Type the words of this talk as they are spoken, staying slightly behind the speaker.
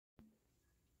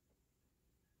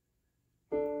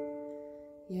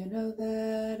You know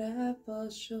that I fall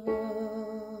short.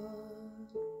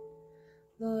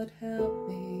 Lord, help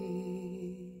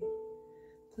me.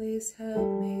 Please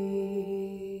help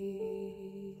me.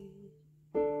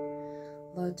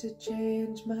 Lord, to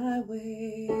change my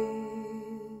ways.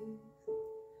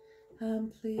 I'm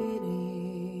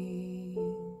pleading,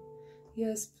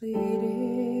 yes, pleading.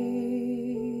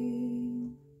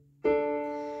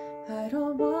 I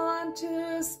don't want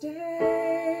to stay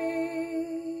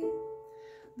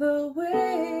the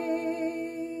way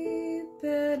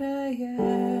that I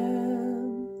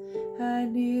am. I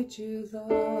need you,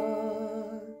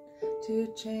 Lord,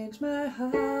 to change my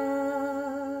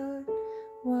heart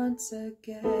once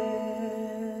again.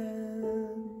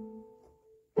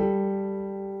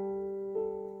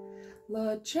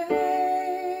 Lord, change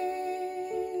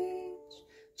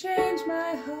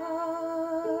my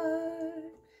heart,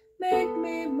 make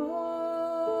me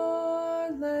more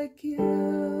like you.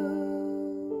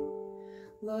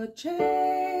 Lord, change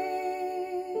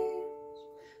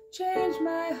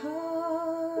my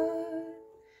heart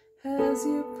as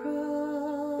you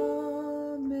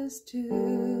promised to.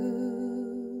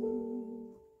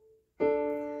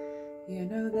 You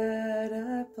know that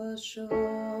I fall short.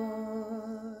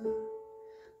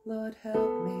 Lord,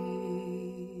 help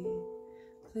me.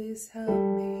 Please help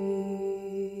me.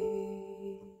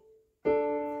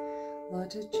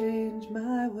 Lord, to change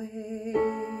my ways.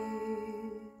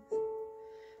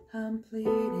 I'm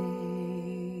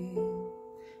pleading,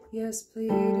 yes,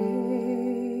 pleading.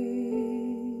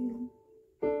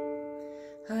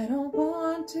 I don't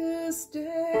want to stay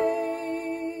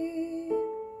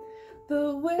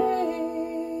the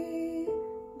way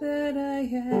that I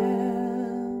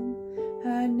am.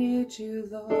 I need you,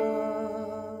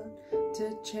 Lord,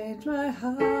 to change my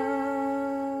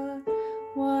heart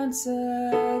once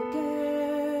again.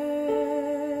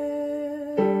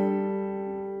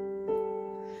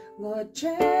 Lord,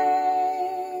 change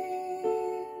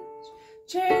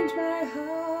my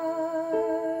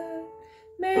heart,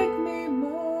 make me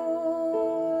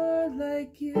more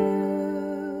like you.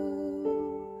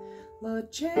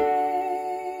 Lord, change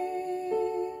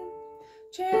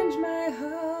my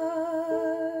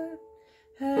heart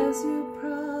as you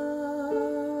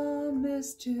promised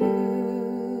to.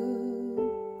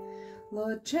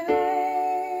 Lord, change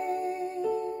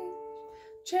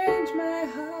my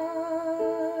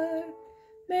heart,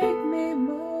 make me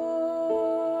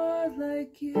more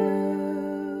like you.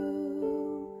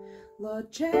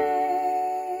 Lord, change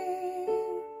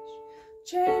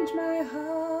my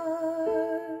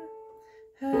heart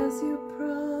as you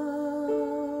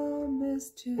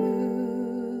promised to.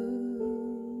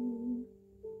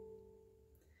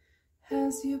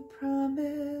 As you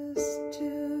promised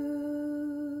to.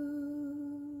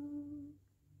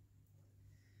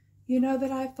 You know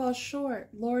that I fall short.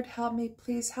 Lord, help me,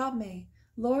 please help me.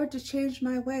 Lord, to change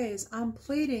my ways. I'm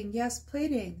pleading, yes,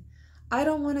 pleading. I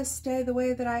don't want to stay the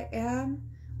way that I am.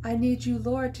 I need you,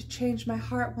 Lord, to change my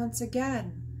heart once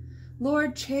again.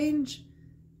 Lord, change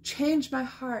my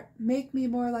heart. Make me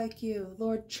more like you.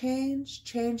 Lord,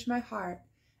 change my heart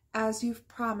as you've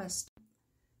promised.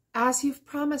 As you've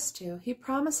promised to. He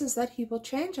promises that he will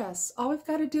change us. All we've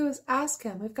got to do is ask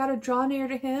him. We've got to draw near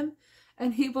to him,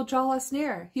 and he will draw us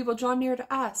near. He will draw near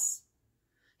to us.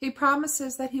 He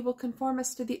promises that he will conform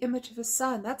us to the image of his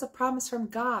Son. That's a promise from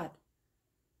God.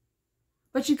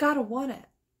 But you got to want it.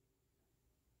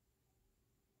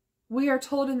 We are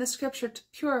told in the scripture to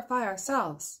purify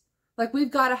ourselves. Like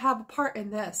we've got to have a part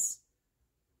in this.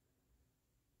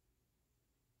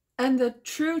 And the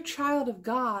true child of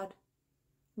God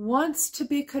wants to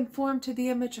be conformed to the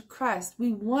image of Christ.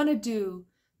 We want to do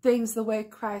things the way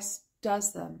Christ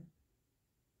does them.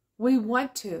 We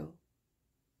want to.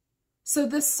 So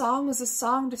this song was a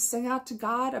song to sing out to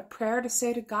God, a prayer to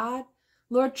say to God,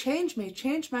 Lord, change me,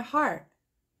 change my heart.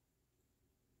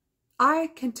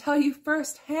 I can tell you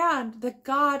firsthand that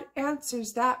God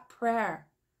answers that prayer.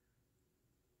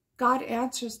 God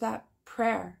answers that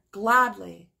prayer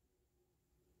gladly.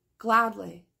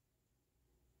 Gladly.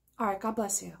 All right, God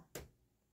bless you.